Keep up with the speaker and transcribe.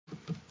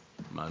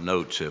My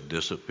notes have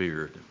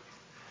disappeared.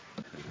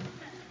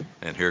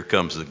 And here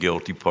comes the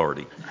guilty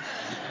party.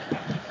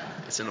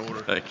 It's in order.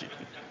 Thank you.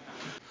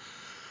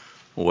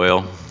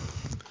 Well,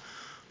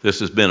 this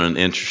has been an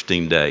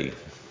interesting day.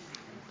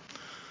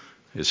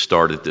 It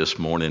started this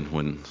morning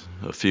when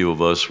a few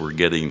of us were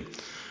getting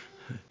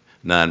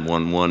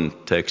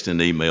 911 texts and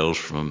emails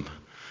from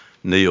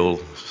Neil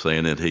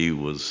saying that he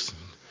was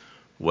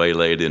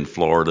waylaid in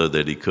Florida,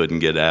 that he couldn't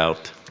get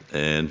out,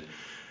 and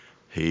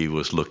he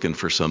was looking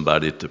for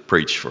somebody to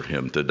preach for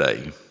him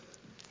today.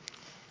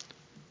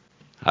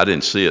 I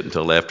didn't see it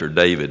until after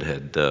David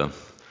had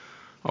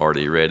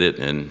already read it,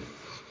 and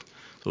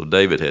so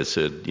David had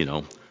said,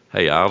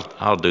 hey,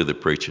 I'll do the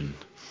preaching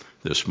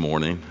this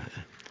morning.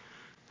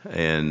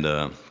 And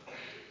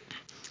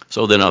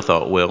so then I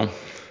thought, well,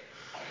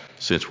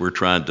 since we're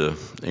trying to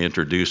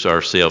introduce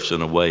ourselves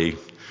in a way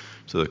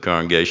to the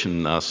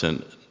congregation, I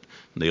sent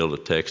Neil a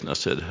text and I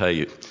said,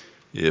 hey,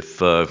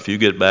 if you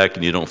get back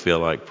and you don't feel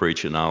like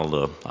preaching,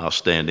 I'll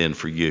stand in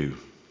for you.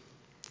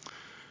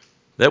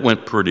 That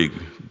went pretty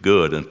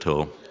good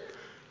until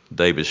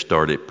David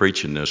started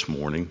preaching this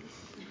morning,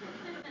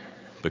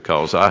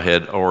 because I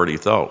had already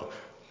thought,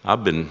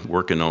 I've been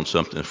working on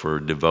something for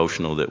a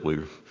devotional that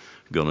we're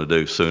going to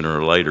do sooner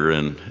or later,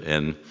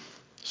 and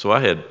so I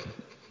had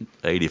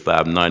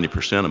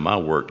 85-90% of my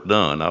work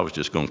done. I was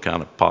just going to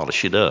kind of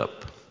polish it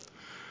up.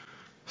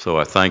 So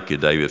I thank you,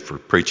 David, for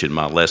preaching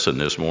my lesson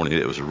this morning.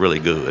 It was really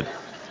good.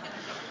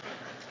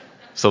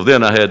 So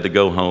then I had to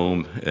go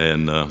home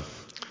and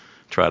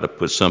try to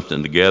put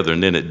something together,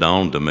 and then it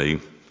dawned on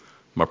me,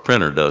 my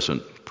printer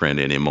doesn't print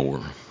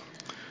anymore.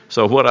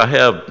 So what I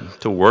have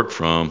to work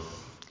from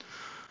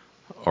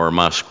are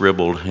my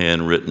scribbled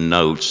handwritten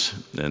notes,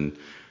 and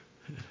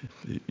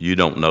you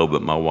don't know,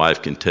 but my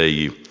wife can tell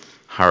you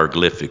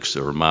hieroglyphics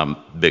are my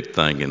big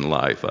thing in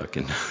life. I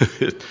can.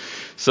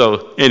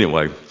 So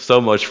anyway, so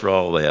much for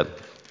all that.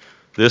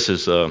 This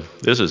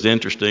is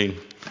interesting.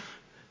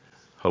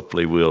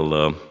 Hopefully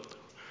we'll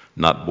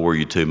not bore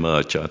you too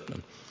much.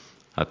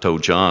 I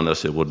told John, I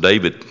said, well,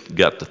 David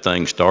got the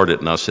thing started,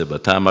 and I said, by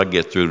the time I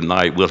get through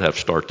tonight, we'll have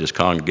to start this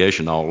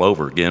congregation all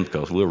over again,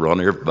 because we'll run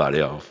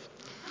everybody off.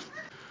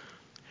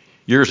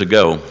 Years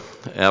ago,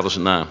 Alice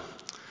and I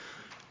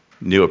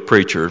knew a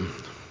preacher,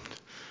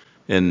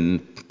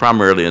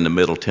 primarily in the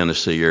Middle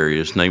Tennessee area.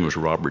 His name was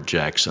Robert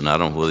Jackson. I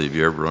don't know whether you've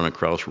ever run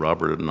across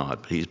Robert or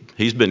not, but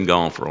he's been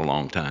gone for a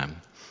long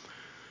time.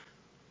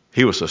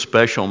 He was a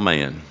special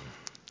man.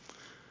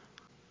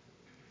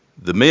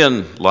 The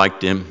men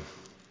liked him.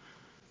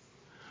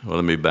 Well,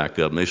 let me back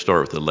up. Let me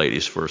start with the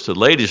ladies first. The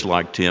ladies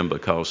liked him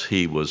because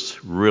he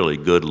was really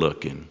good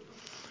looking.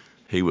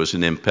 He was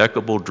an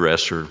impeccable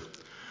dresser,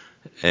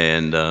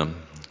 and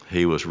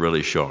he was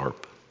really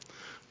sharp.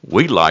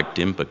 We liked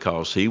him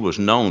because he was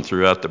known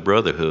throughout the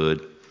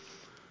brotherhood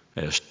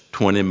as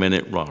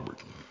 20-Minute Robert.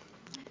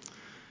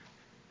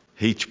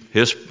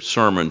 His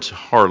sermons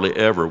hardly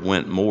ever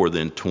went more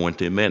than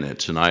 20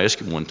 minutes. And I asked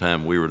him one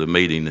time, we were at a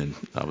meeting, and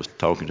I was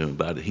talking to him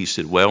about it. He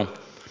said, well,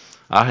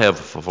 I have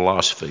a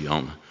philosophy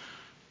on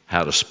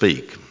how to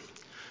speak.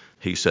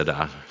 He said,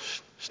 I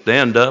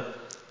stand up,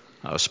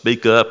 I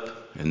speak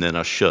up, and then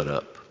I shut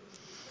up.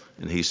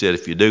 And he said,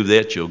 if you do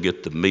that, you'll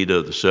get the meat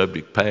of the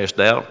subject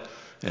passed out,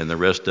 and the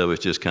rest of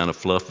it's just kind of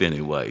fluff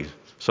anyway.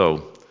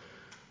 So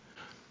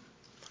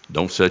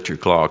don't set your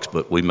clocks,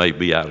 but we may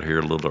be out of here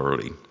a little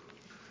early.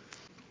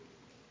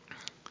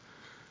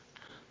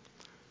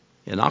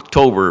 In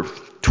October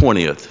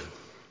 20th,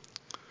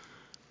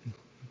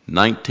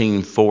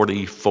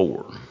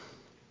 1944,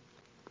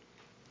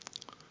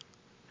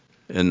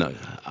 in the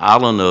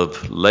island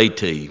of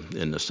Leyte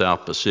in the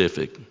South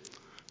Pacific,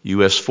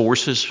 U.S.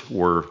 forces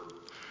were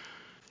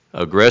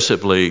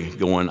aggressively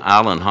going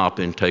island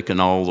hopping, taking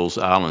all those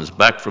islands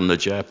back from the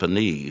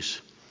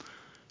Japanese.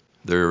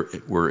 They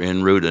were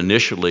en route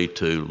initially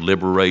to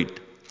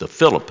liberate the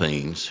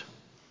Philippines,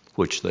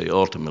 which they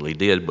ultimately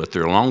did, but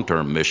their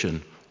long-term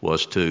mission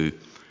was to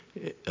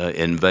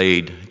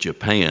invade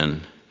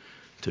Japan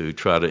to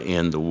try to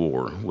end the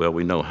war. Well,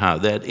 we know how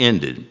that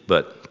ended,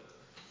 but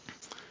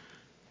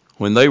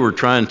when they were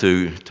trying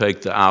to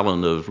take the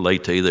island of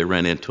Leyte, they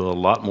ran into a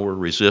lot more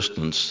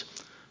resistance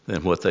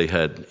than what they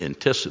had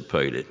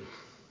anticipated.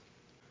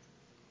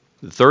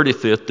 The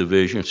 35th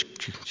Division,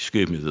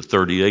 the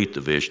 38th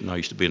Division, I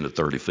used to be in the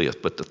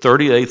 35th, but the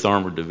 38th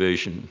Armored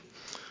Division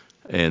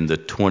and the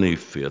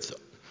 25th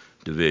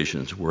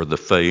Divisions were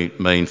the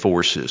main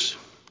forces.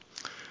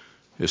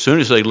 As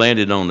soon as they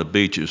landed on the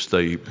beaches,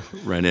 they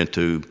ran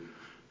into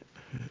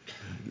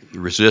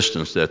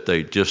resistance that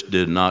they just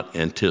did not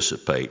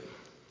anticipate.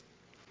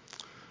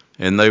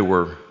 And they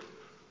were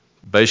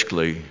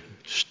basically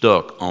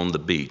stuck on the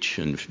beach.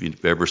 And if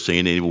you've ever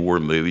seen any war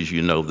movies,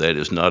 you know that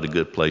is not a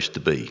good place to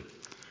be.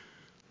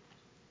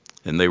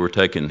 And they were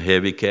taking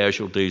heavy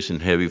casualties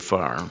and heavy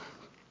fire.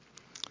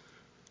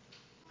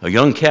 A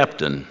young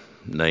captain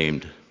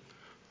named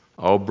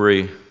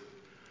Aubrey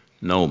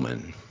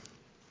Noman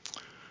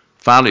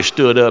finally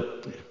stood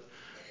up,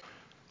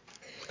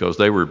 because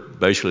they were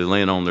basically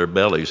laying on their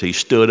bellies. He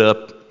stood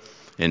up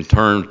and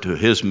turned to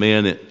his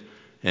men,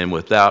 and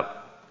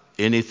without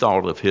any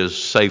thought of his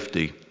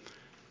safety,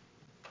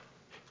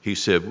 he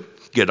said,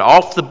 "Get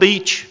off the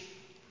beach,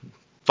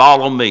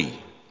 follow me."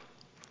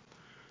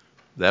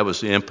 That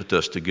was the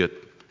impetus to get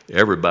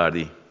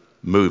everybody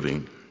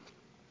moving.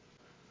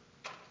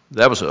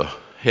 That was a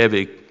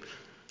heavily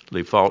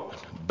fought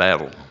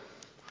battle.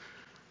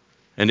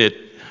 And it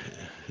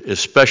is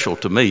special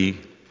to me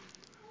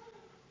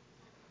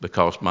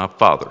because my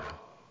father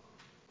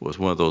was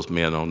one of those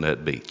men on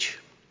that beach.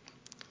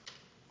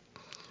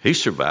 He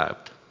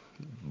survived,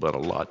 but a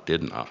lot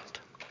did not.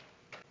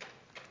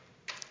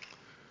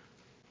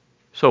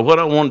 So what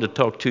I wanted to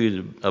talk to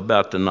you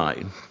about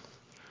tonight,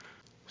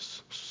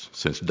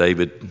 since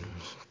David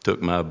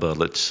took my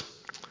bullets,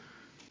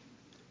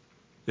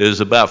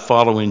 is about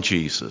following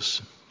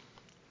Jesus.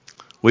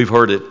 We've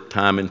heard it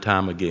time and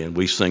time again.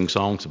 We sing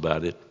songs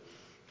about it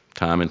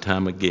time and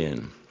time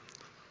again.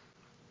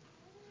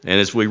 And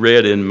as we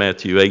read in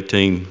Matthew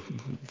 18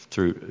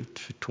 through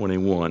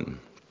 21,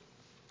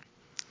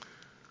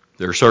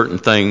 there are certain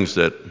things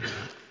that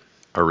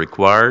are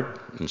required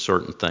and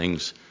certain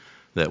things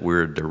that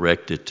we're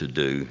directed to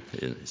do,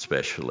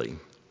 especially.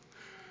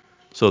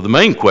 So the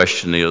main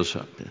question is,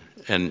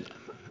 and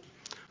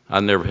I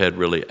never had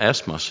really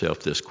asked myself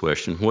this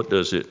question, what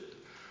does it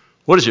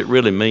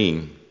really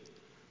mean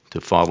to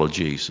follow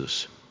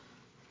Jesus?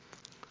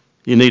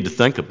 You need to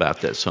think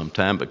about that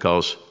sometime,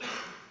 because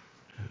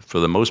for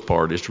the most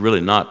part, it's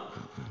really not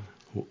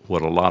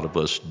what a lot of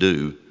us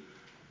do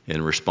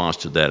in response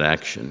to that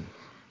action.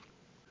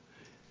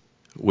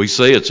 We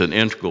say it's an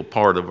integral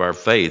part of our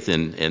faith,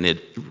 and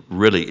it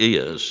really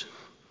is.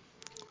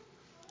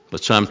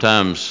 But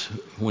sometimes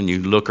when you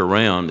look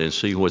around and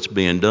see what's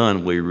being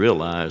done, we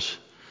realize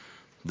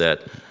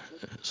that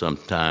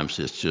sometimes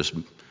it's just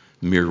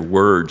mere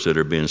words that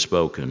are being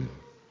spoken.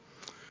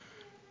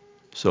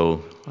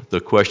 So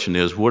the question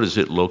is, what does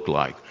it look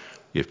like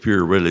if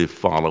you're really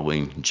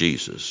following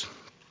Jesus?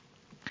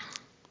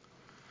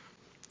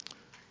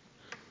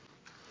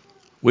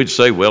 We'd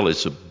say, well,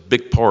 it's a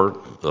big part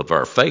of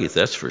our faith,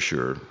 that's for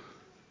sure.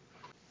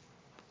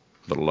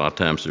 But a lot of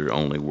times they're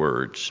only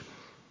words.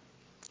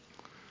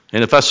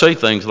 And if I say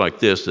things like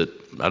this, that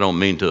I don't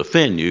mean to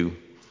offend you,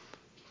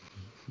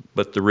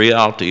 but the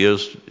reality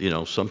is,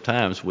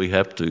 sometimes we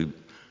have to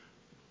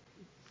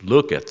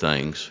look at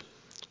things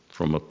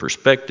from a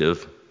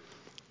perspective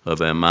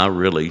of, am I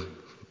really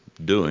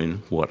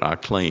doing what I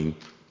claim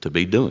to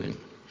be doing?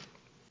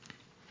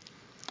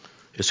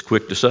 It's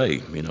quick to say,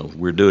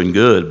 we're doing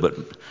good, but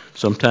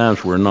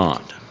sometimes we're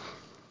not.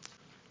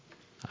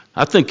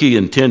 I think he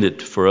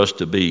intended for us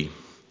to be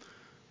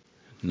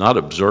not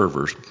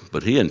observers,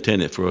 but he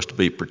intended for us to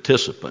be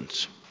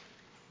participants.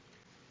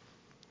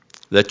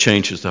 That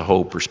changes the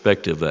whole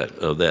perspective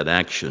of that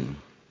action.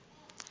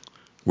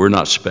 We're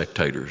not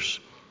spectators.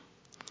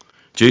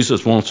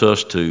 Jesus wants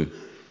us to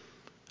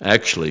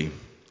actually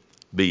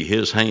be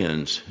his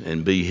hands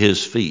and be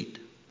his feet,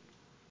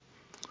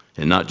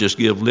 and not just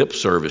give lip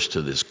service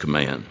to this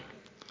command.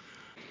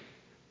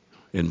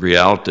 In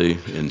reality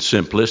and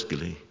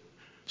simply,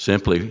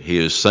 he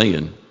is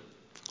saying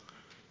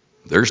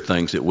there's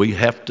things that we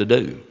have to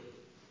do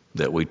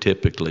that we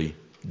typically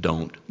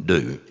don't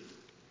do.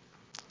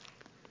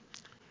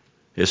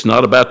 It's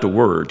not about the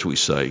words we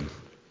say.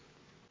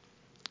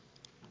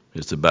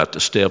 It's about the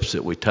steps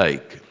that we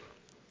take.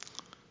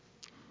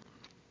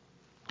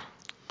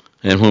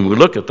 And when we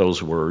look at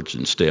those words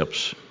and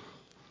steps,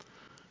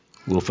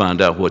 we'll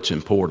find out what's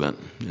important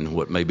and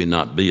what maybe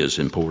not be as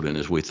important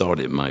as we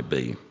thought it might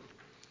be.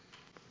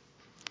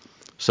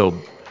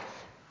 So,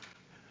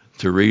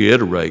 to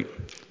reiterate,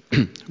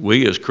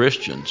 we as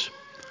Christians,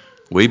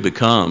 we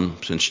become,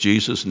 since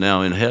Jesus is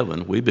now in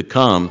heaven, we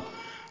become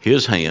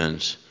his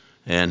hands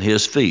and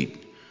his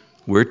feet.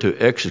 We're to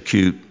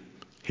execute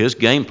his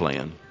game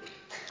plan.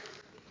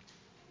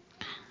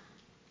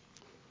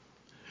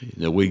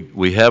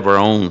 We have our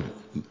own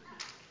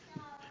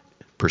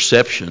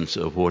perceptions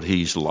of what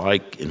he's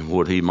like and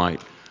what he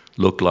might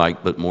look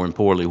like, but more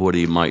importantly, what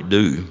he might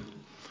do.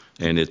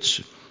 And it's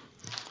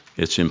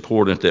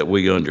important that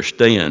we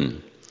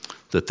understand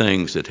the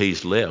things that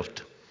he's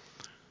left,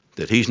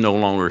 that he's no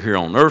longer here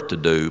on earth to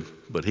do,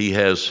 but he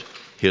has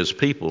his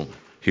people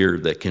here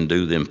that can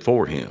do them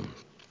for him.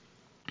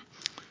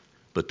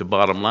 But the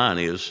bottom line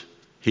is,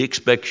 he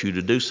expects you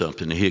to do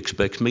something, and he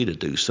expects me to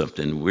do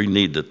something. We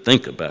need to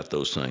think about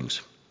those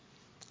things.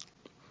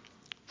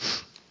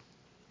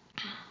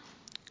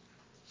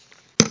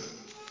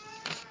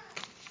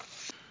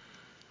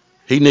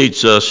 He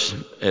needs us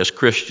as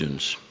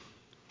Christians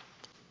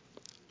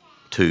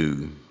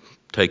to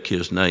take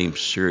his name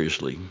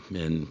seriously,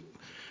 and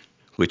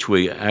which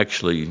we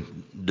actually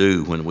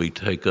do when we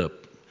take up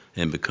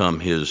and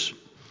become his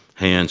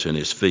hands and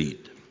his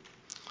feet.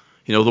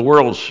 The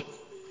world's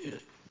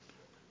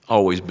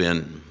always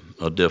been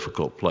a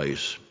difficult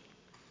place.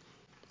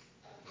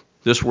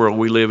 This world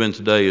we live in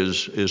today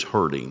is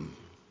hurting.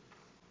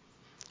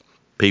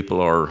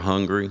 People are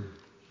hungry.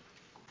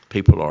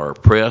 People are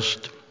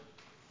oppressed.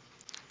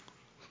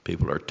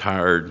 People are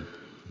tired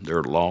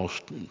They're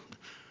lost.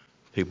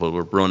 People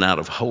have run out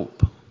of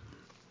hope.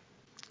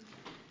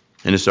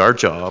 And it's our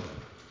job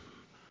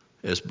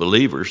as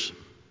believers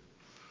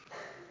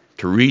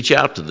to reach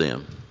out to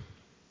them,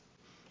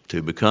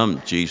 to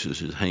become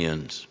Jesus'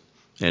 hands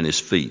and his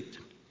feet.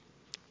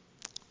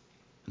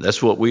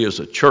 That's what we as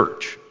a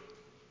church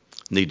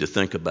need to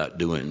think about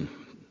doing.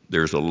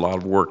 There's a lot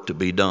of work to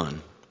be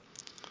done.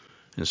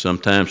 And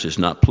sometimes it's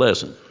not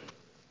pleasant,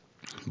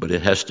 but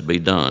it has to be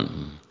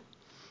done.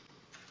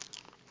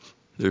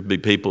 There'd be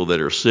people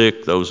that are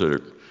sick, those that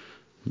are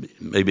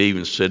maybe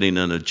even sitting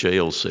in a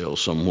jail cell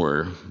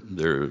somewhere.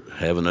 They're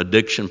having an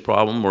addiction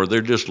problem, or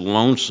they're just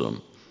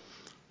lonesome.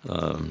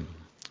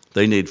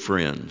 They need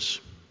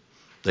friends.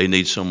 They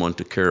need someone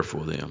to care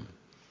for them.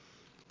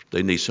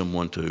 They need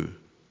someone to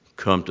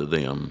come to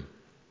them.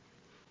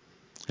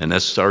 And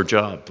that's our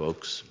job,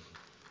 folks.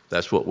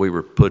 That's what we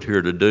were put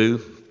here to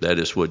do. That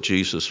is what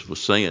Jesus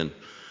was saying.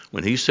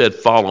 When he said,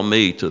 "Follow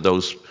me," to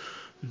those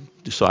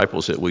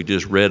disciples that we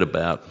just read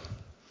about,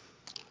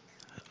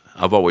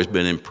 I've always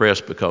been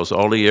impressed because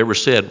all he ever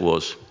said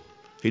was,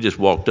 he just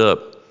walked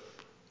up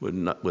with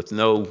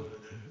no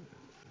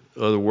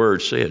other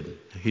words said.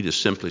 He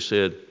just simply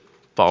said,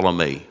 "Follow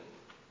me."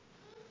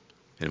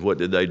 And what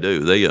did they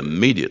do? They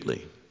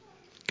immediately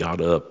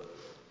got up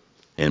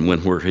and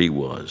went where he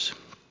was.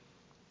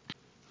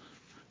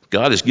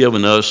 God has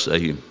given us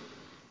a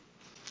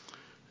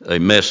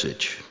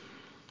message,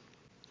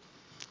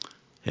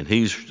 and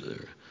he's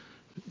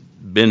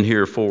been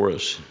here for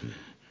us.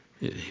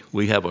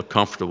 We have a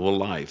comfortable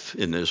life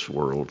in this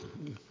world.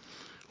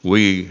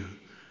 We,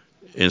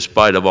 in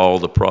spite of all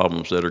the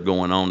problems that are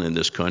going on in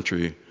this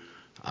country,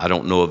 I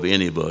don't know of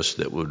any of us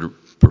that would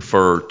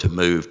prefer to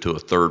move to a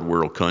third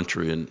world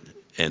country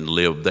and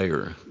live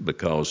there,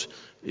 because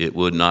it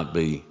would not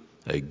be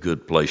a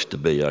good place to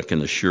be, I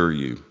can assure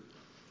you.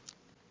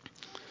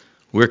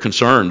 We're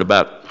concerned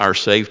about our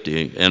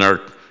safety and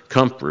our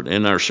comfort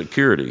and our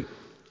security.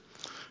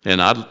 And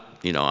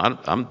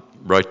I'm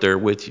right there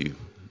with you.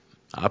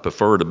 I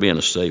prefer to be in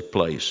a safe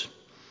place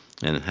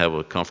and have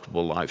a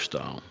comfortable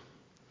lifestyle.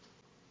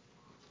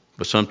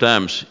 But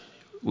sometimes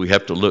we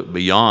have to look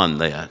beyond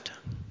that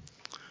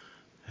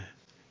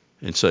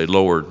and say,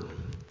 "Lord,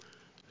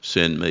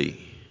 send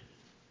me."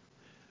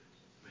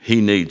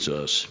 He needs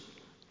us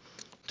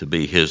to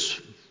be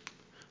his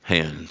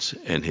hands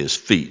and his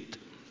feet.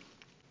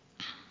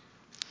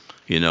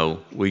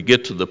 We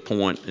get to the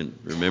point, and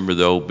remember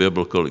the old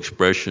biblical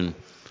expression,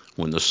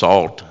 when the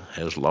salt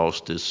has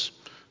lost its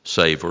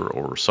savor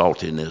or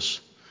saltiness,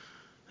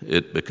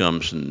 it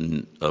becomes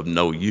of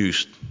no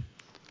use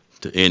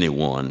to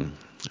anyone.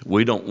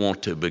 We don't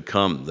want to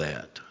become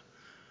that.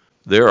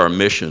 There are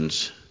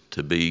missions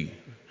to be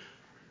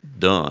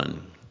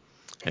done,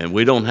 and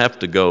we don't have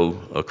to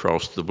go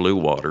across the blue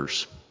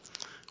waters.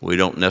 We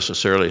don't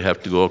necessarily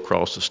have to go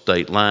across the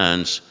state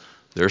lines.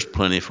 There's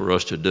plenty for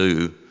us to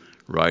do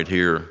right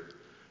here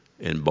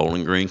in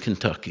Bowling Green,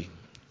 Kentucky.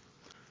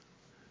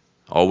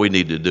 All we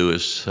need to do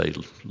is say,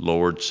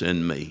 "Lord,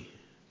 send me."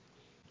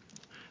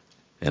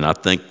 And I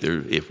think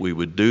if we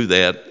would do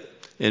that,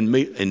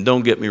 and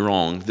don't get me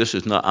wrong,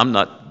 I'm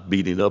not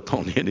beating up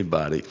on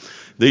anybody.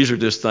 These are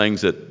just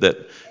things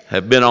that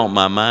have been on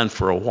my mind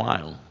for a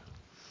while.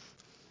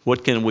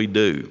 What can we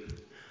do?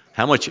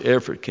 How much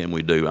effort can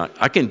we do?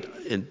 I can,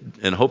 and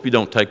I hope you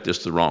don't take this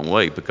the wrong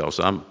way, because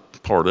I'm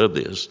part of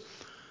this.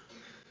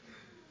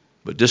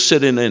 But just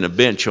sitting in a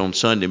bench on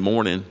Sunday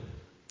morning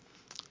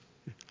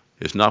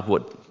is not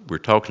what we're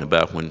talking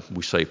about when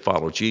we say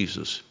follow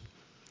Jesus.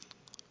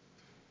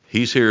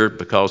 He's here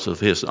because of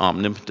his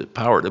omnipotent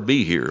power to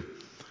be here.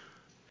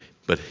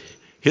 But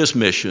his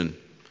mission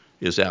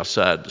is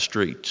outside the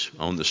streets,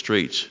 on the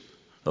streets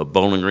of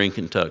Bowling Green,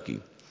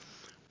 Kentucky.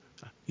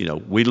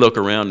 We look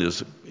around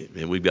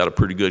and we've got a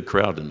pretty good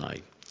crowd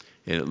tonight.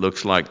 And it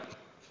looks like,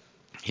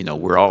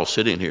 we're all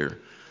sitting here.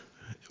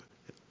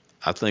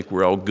 I think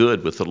we're all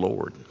good with the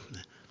Lord.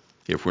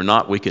 If we're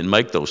not, we can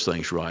make those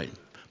things right.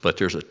 But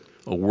there's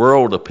a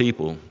world of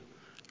people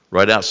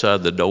right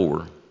outside the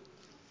door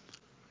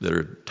that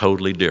are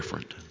totally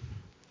different.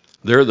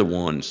 They're the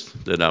ones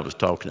that I was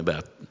talking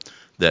about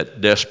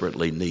that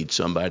desperately need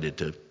somebody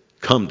to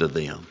come to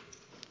them.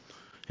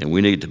 And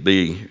we need to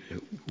be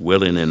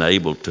willing and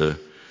able to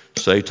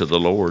say to the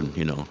Lord,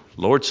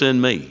 "Lord,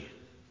 send me.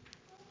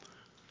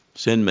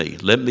 Send me.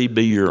 Let me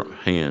be your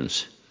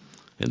hands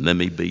and let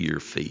me be your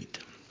feet."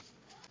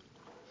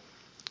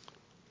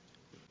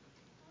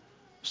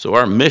 So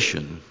our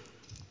mission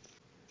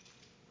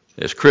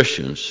as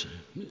Christians,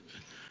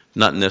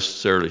 not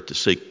necessarily to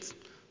seek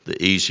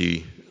the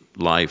easy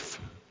life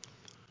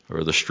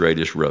or the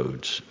straightest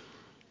roads.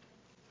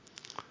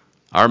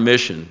 Our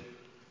mission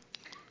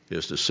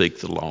is to seek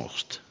the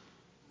lost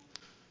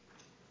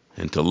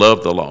and to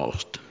love the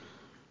lost.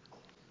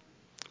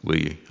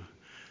 We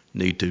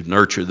need to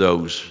nurture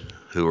those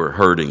who are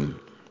hurting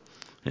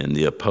and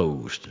the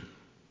opposed.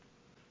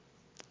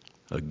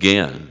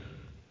 Again,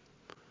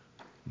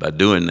 by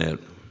doing that,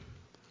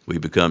 we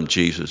become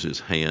Jesus'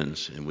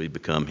 hands and we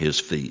become his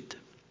feet.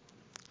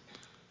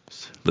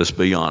 Let's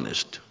be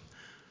honest.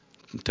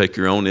 Take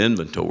your own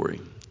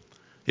inventory.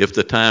 If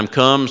the time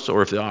comes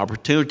or if the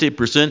opportunity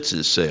presents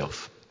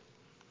itself,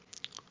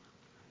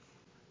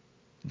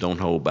 don't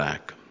hold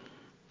back.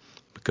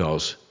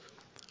 Because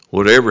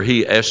whatever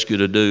he asks you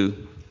to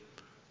do,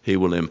 he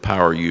will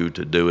empower you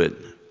to do it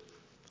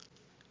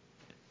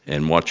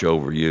and watch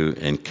over you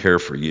and care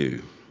for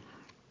you.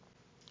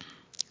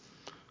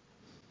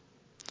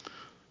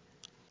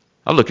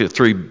 I looked at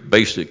 3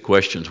 basic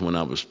questions when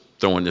I was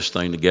throwing this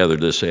thing together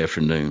this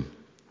afternoon.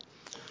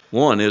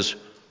 One is,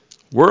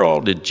 where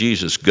all did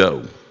Jesus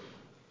go?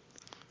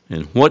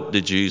 And what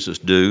did Jesus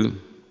do?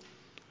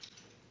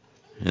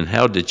 And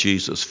how did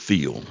Jesus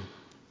feel?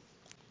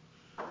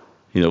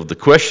 You know, the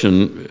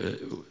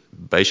question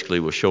basically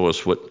will show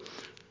us what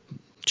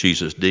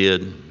Jesus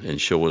did and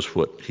show us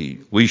what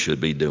we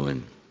should be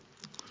doing.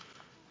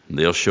 And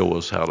they'll show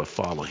us how to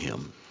follow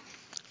him.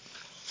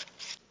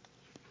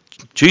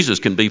 Jesus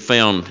can be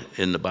found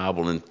in the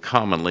Bible and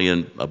commonly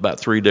in about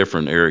 3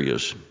 different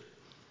areas.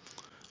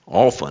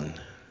 Often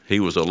he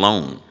was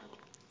alone.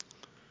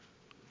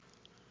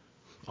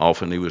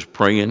 Often he was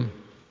praying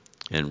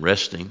and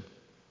resting.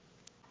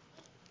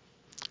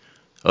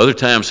 Other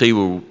times he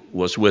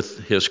was with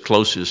his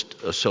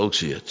closest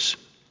associates.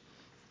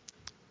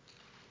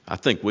 I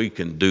think we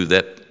can do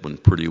that one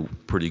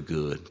pretty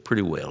good,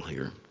 pretty well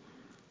here.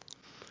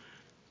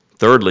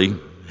 Thirdly,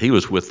 he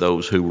was with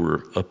those who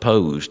were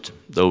opposed,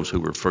 those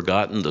who were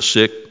forgotten, the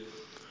sick,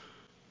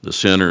 the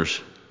sinners,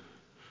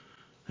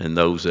 and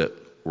those that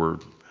were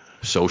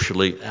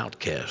socially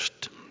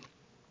outcast.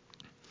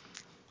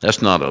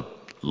 That's not a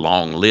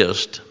long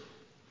list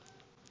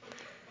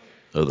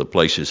of the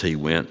places he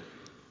went.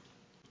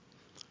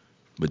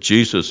 But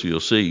Jesus, you'll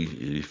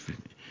see,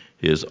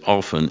 is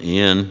often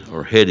in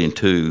or heading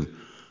to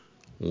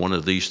one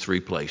of these 3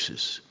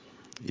 places,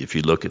 if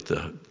you look at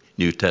the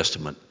New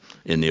Testament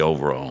in the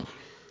overall.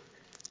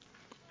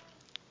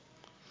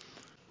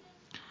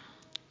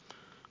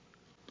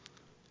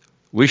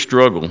 We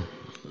struggle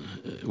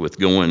with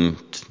going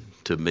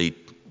to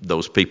meet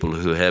those people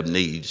who have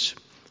needs.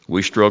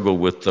 We struggle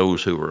with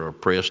those who are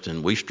oppressed,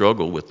 and we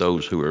struggle with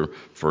those who are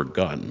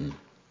forgotten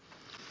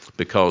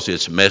because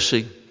it's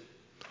messy,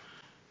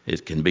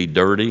 it can be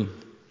dirty,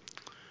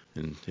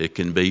 and it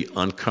can be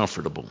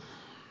uncomfortable.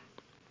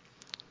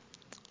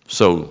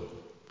 So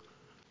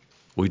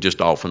we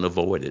just often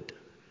avoid it.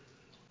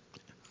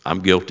 I'm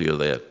guilty of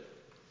that.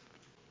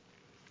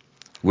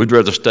 We'd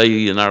rather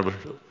stay in our,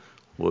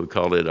 what we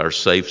call it, our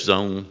safe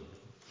zone.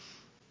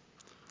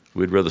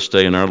 We'd rather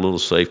stay in our little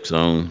safe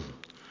zone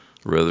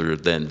rather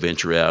than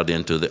venture out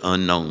into the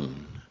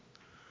unknown.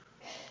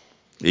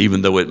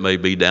 Even though it may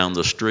be down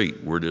the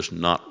street, we're just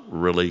not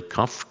really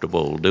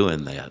comfortable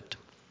doing that.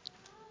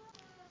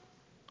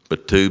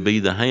 But to be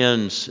the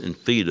hands and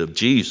feet of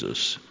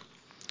Jesus,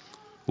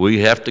 we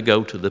have to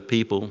go to the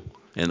people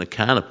and the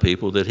kind of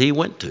people that he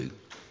went to.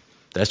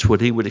 That's what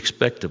he would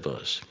expect of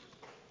us.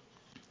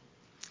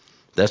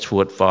 That's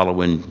what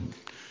following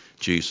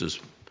Jesus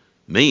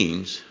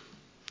means.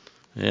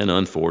 And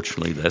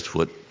unfortunately, that's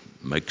what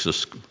makes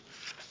us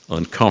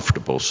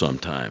uncomfortable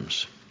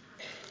sometimes.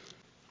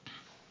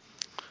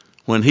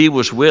 When he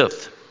was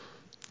with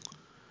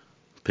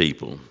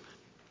people,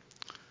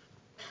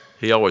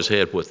 he always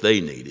had what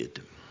they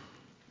needed.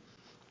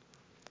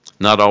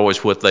 Not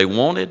always what they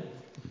wanted,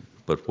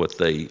 but what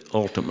they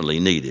ultimately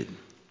needed.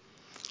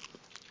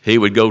 He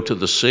would go to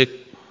the sick.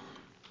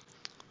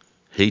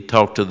 He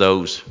talked to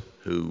those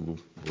who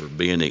were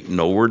being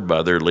ignored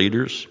by their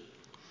leaders.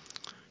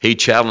 He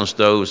challenged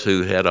those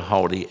who had a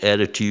haughty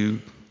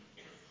attitude.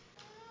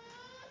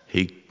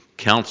 He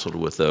counseled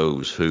with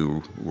those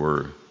who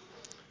were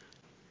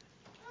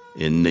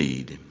in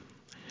need.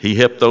 He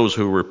helped those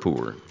who were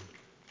poor.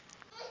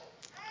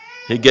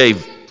 He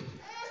gave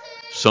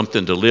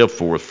something to live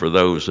for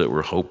those that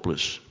were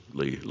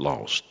hopelessly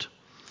lost.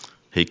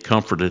 He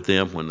comforted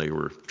them when they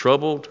were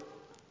troubled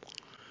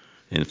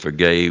and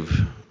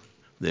forgave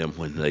them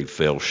when they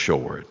fell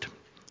short.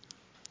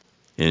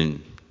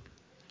 In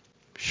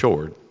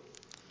short,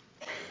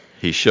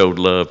 he showed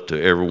love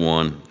to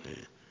everyone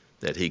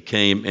that he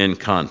came in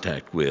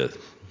contact with.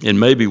 And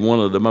maybe one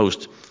of the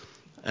most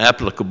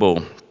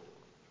applicable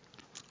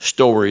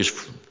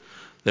stories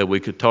that we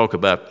could talk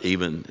about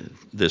even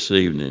this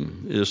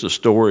evening is the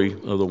story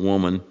of the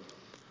woman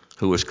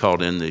who was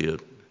caught in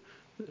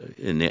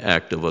the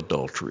act of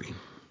adultery.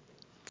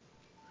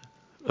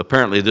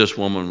 Apparently this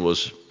woman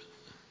was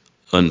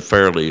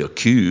unfairly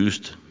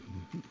accused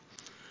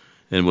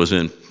and was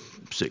in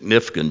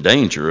significant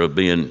danger of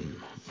being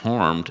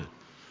harmed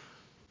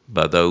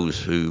by those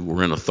who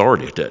were in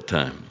authority at that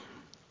time.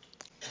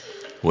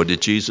 What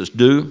did Jesus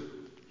do?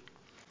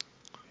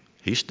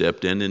 He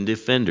stepped in and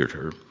defended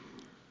her.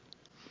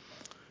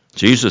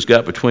 Jesus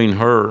got between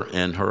her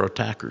and her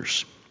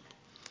attackers.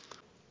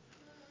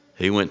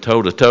 He went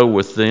toe-to-toe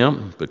with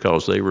them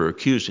because they were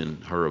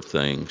accusing her of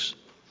things.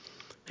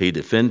 He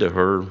defended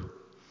her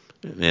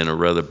in a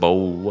rather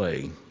bold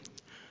way,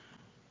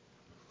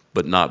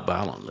 but not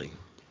violently.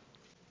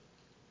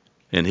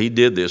 And he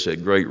did this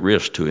at great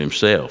risk to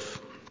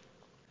himself.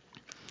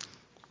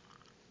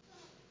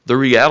 The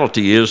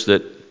reality is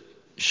that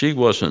she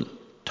wasn't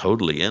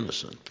totally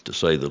innocent, to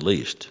say the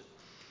least.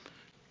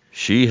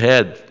 She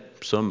had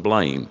some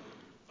blame,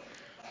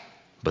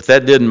 but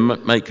that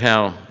didn't make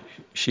how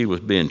she was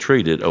being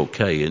treated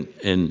okay.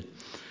 And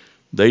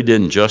that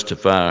didn't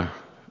justify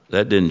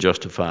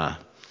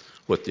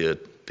what the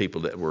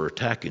people that were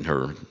attacking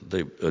her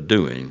they are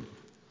doing.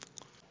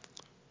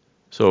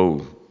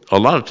 So a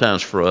lot of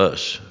times for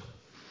us,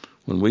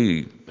 when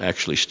we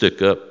actually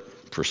stick up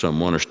for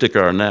someone or stick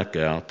our neck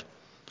out,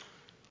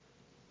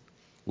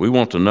 we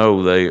want to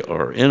know they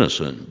are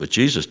innocent. But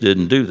Jesus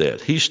didn't do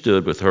that. He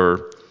stood with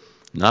her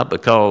not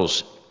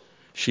because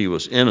she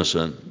was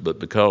innocent, but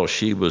because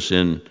she was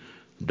in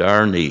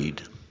dire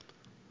need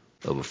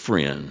of a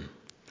friend,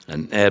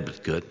 an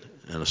advocate,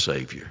 and a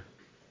Savior.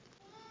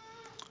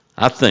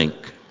 I think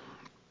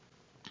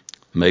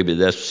maybe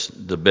that's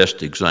the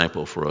best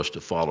example for us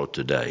to follow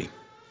today.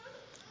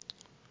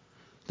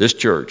 This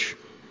church,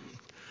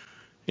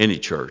 any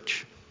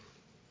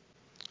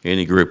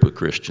group of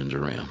Christians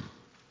around,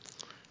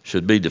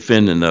 should be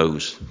defending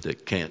those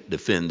that can't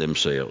defend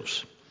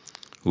themselves.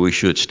 We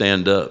should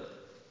stand up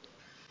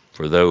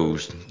for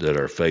those that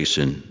are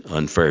facing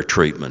unfair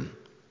treatment,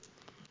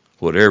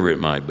 whatever it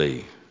might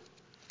be.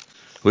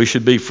 We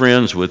should be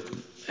friends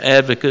with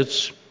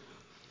advocates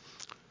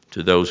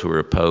to those who are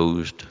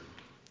opposed.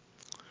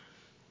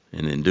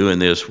 And in doing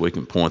this, we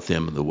can point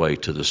them the way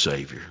to the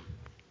Savior.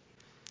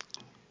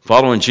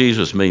 Following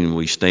Jesus means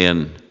we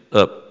stand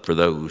up for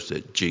those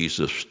that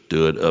Jesus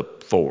stood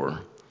up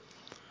for.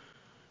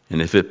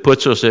 And if it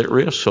puts us at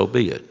risk, so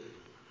be it.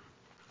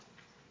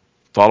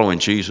 Following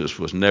Jesus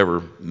was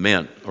never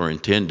meant or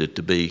intended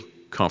to be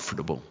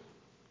comfortable.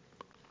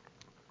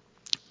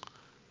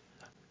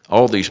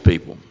 All these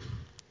people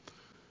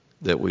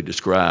that we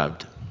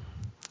described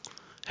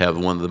have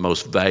one of the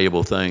most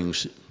valuable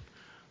things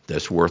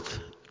that's worth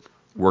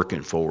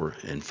working for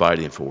and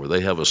fighting for.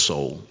 They have a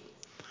soul.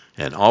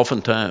 And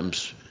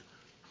oftentimes,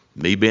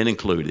 me being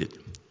included,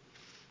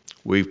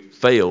 we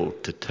fail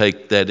to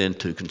take that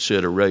into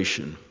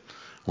consideration.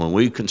 When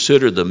we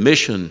consider the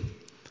mission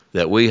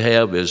that we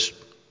have as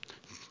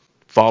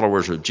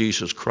followers of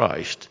Jesus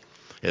Christ,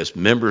 as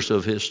members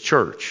of his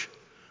church,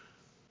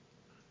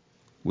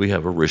 we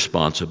have a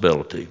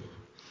responsibility.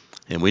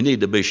 And we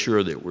need to be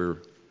sure that we're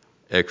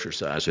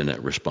exercising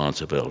that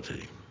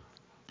responsibility.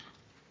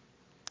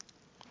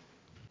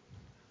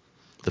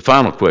 The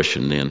final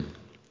question then,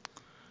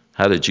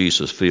 how did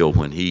Jesus feel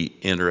when he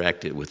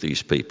interacted with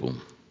these people?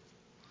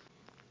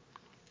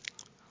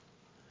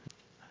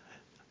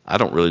 I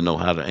don't really know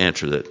how to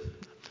answer that.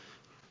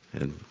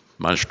 And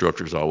my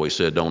instructors always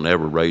said, don't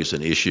ever raise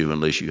an issue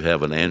unless you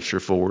have an answer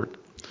for it.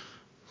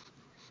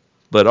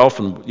 But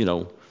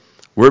often,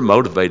 we're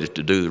motivated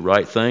to do the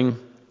right thing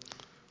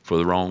for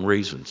the wrong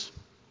reasons.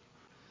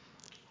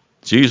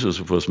 Jesus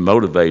was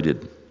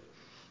motivated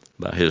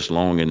by his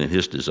longing and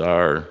his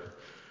desire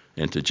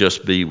and to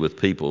just be with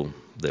people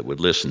that would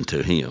listen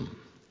to him.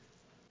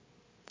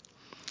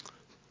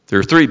 There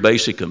are three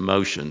basic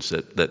emotions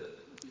that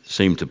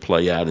seem to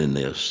play out in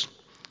this.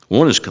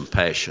 One is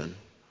compassion.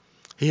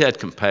 He had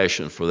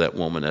compassion for that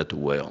woman at the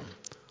well.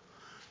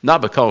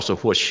 Not because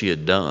of what she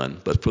had done,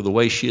 but for the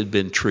way she had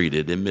been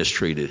treated and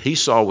mistreated. He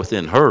saw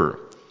within her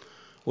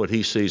what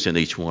he sees in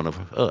each one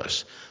of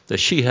us, that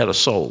she had a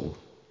soul.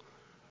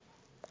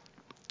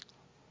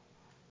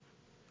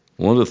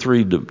 One of the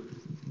three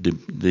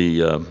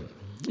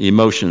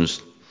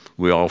emotions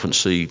we often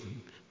see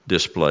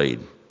displayed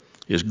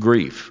is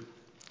grief.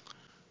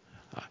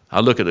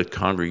 I look at a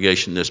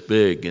congregation this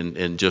big,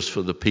 and just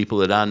for the people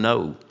that I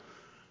know,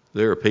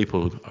 there are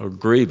people who are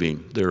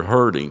grieving, they're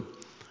hurting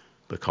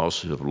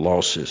because of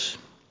losses.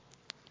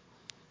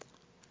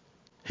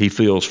 He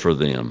feels for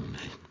them.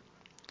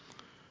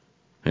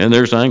 And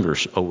there's anger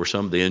over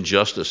some of the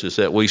injustices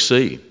that we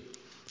see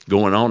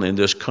going on in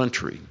this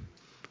country.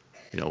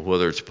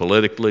 Whether it's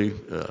politically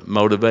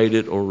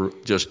motivated or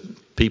just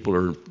people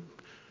are,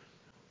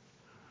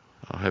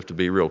 I have to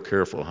be real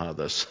careful how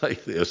I say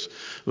this,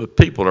 but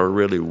people are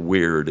really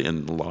weird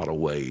in a lot of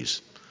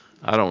ways.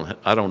 I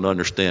don't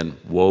understand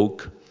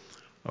woke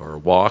or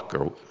walk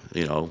or,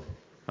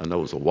 I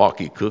know it's a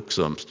walkie cook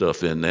some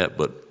stuff in that,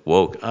 but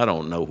woke, I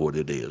don't know what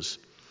it is.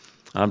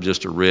 I'm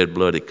just a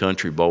red-blooded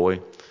country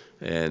boy,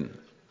 and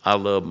I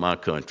love my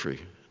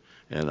country,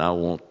 and I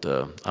want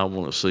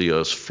to see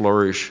us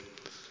flourish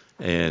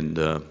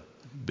and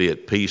be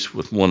at peace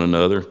with one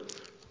another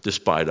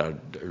despite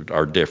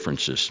our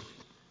differences.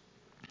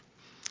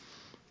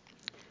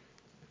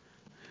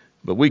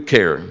 But we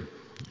care,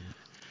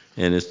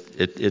 and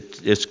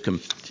it's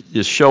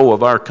a show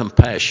of our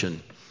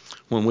compassion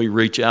when we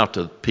reach out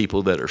to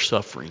people that are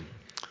suffering.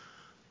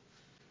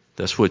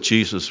 That's what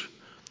Jesus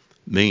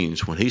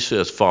means when he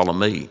says, follow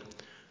me.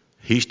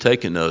 He's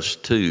taking us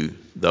to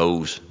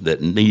those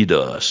that need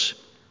us.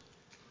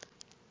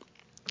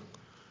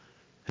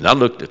 And I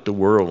looked at the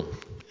world,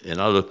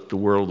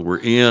 we're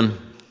in.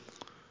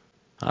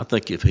 I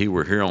think if he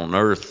were here on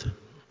earth,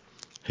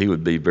 he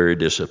would be very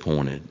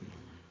disappointed.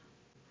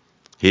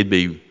 He'd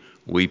be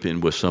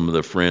weeping with some of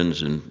the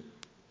friends and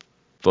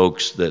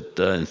folks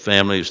and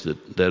families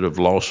that have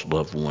lost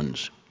loved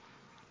ones.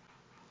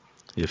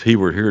 If he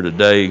were here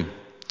today,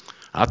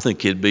 I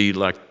think he'd be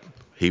like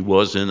he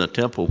was in the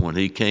temple when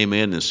he came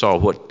in and saw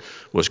what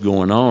was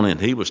going on, and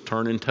he was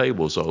turning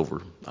tables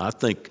over. I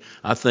think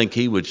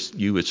you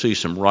would see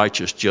some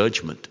righteous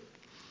judgment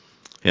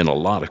in a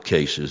lot of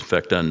cases. In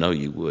fact, I know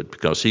you would,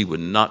 because he would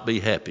not be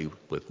happy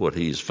with what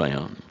he has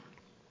found.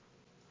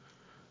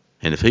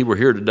 And if he were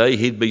here today,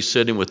 he'd be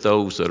sitting with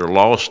those that are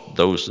lost,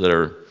 those that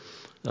are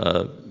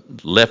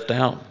left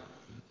out,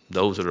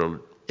 those that are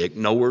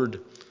ignored.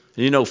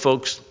 And you know,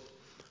 folks,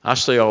 I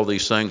say all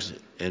these things,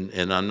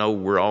 and I know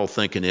we're all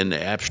thinking in the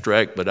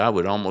abstract, but I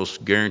would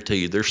almost guarantee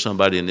you there's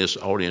somebody in this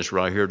audience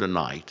right here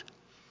tonight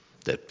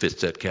that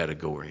fits that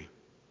category,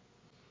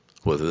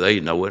 whether they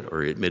know it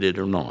or admit it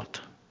or not.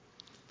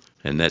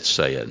 And that's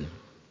sad.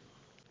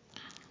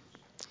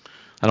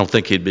 I don't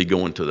think he'd be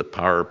going to the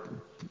power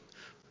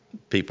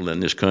people in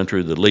this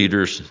country, the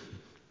leaders,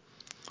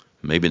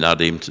 maybe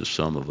not even to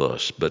some of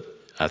us, but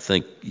I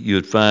think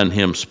you'd find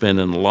him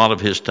spending a lot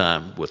of his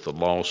time with the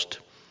lost,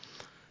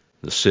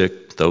 the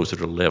sick, those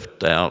that are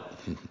left out,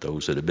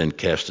 those that have been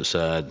cast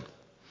aside.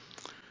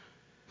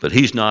 But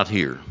he's not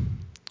here.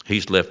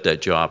 He's left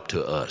that job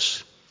to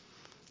us.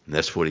 And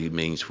that's what he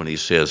means when he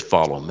says,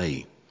 follow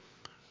me.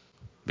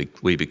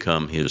 We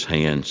become his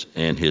hands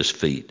and his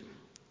feet.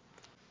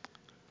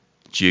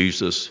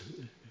 Jesus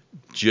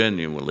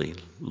genuinely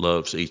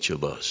loves each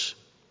of us.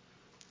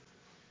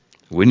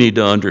 We need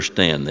to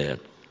understand that.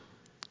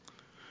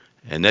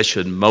 And that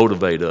should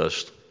motivate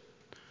us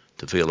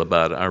to feel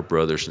about our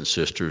brothers and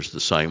sisters the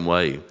same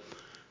way.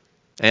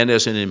 And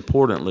as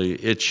importantly,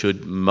 it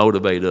should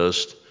motivate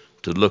us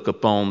to look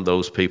upon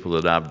those people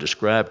that I've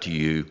described to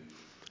you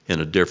in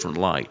a different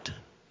light.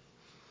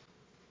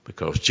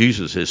 Because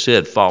Jesus has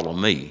said, follow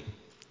me.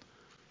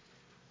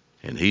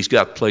 And he's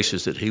got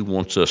places that he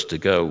wants us to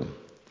go,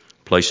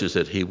 places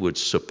that he would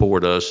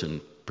support us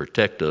and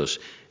protect us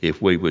if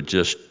we would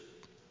just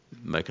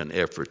make an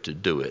effort to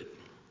do it.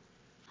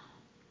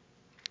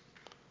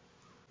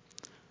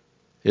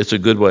 It's a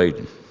good way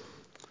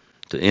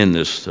to end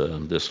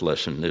this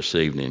lesson this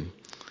evening.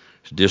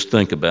 Just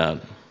think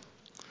about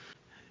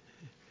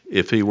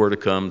if he were to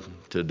come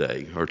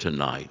today or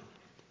tonight,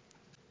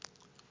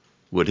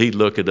 would he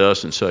look at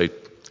us and say,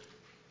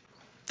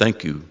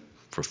 thank you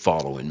for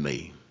following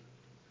me?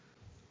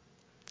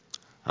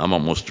 I'm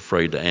almost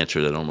afraid to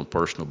answer that on a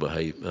personal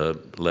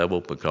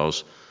level,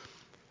 because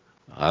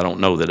I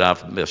don't know that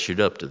I've measured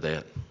up to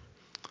that.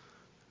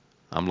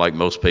 I'm like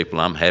most people.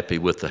 I'm happy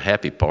with the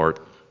happy part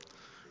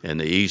and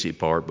the easy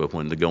part, but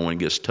when the going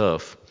gets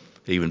tough,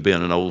 even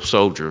being an old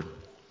soldier,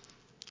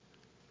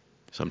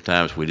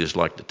 sometimes we just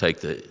like to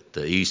take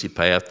the easy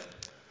path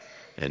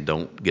and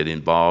don't get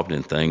involved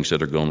in things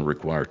that are going to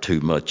require too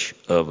much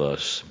of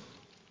us.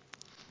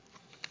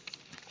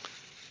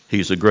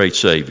 He's a great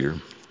Savior.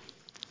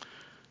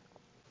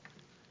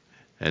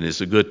 And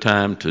it's a good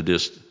time to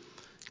just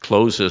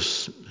close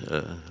this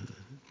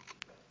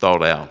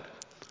thought out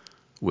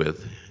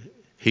with,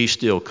 he's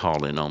still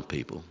calling on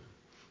people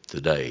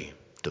today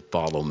to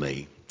follow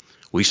me.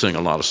 We sing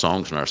a lot of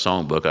songs in our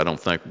songbook. I don't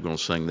think we're going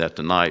to sing that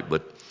tonight,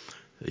 but,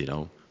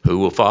 who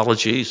will follow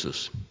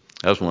Jesus?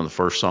 That was one of the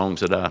first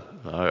songs that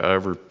I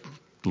ever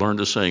learned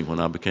to sing when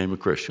I became a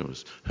Christian,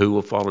 was who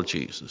will follow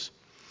Jesus?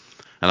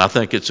 And I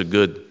think it's a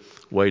good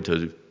way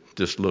to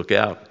just look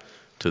out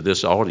to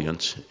this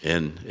audience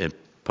and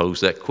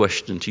pose that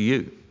question to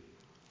you.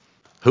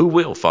 Who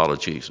will follow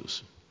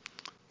Jesus?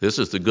 This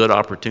is the good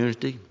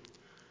opportunity.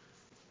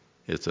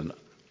 It's an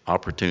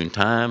opportune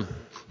time,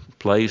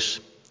 place.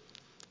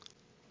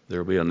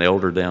 There will be an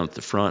elder down at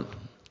the front.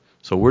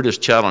 So we're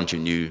just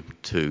challenging you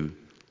to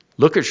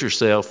look at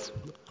yourself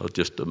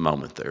just a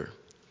moment there.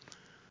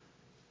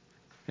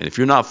 And if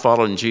you're not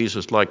following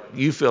Jesus like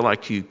you feel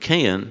like you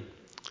can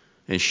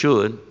and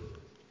should,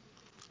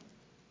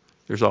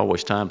 there's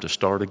always time to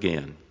start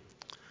again.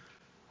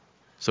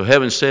 So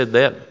having said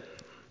that,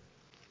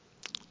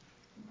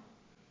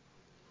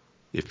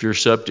 if you're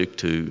subject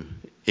to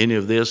any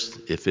of this,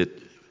 if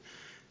it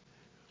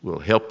will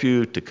help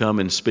you to come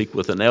and speak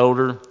with an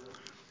elder,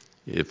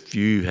 if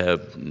you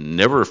have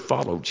never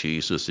followed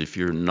Jesus, if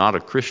you're not a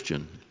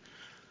Christian,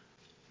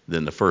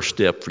 then the first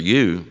step for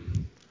you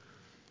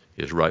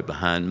is right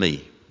behind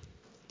me.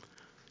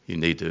 You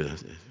need to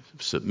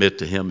submit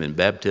to him in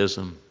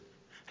baptism,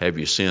 have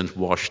your sins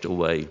washed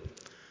away,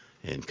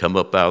 and come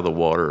up out of the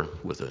water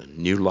with a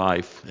new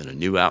life and a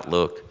new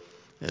outlook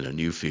and a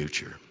new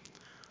future.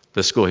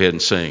 Let's go ahead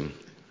and sing.